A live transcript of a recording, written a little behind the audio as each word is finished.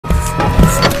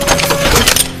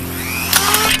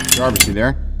Jarvis, you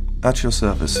there? At your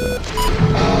service, sir.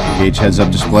 Gauge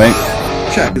heads-up display.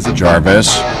 Check. Is it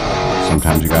Jarvis,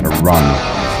 sometimes you gotta run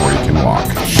before you can walk.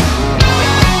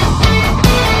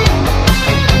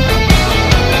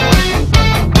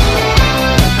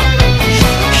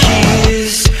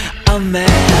 He's a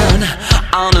man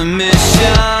on a mission.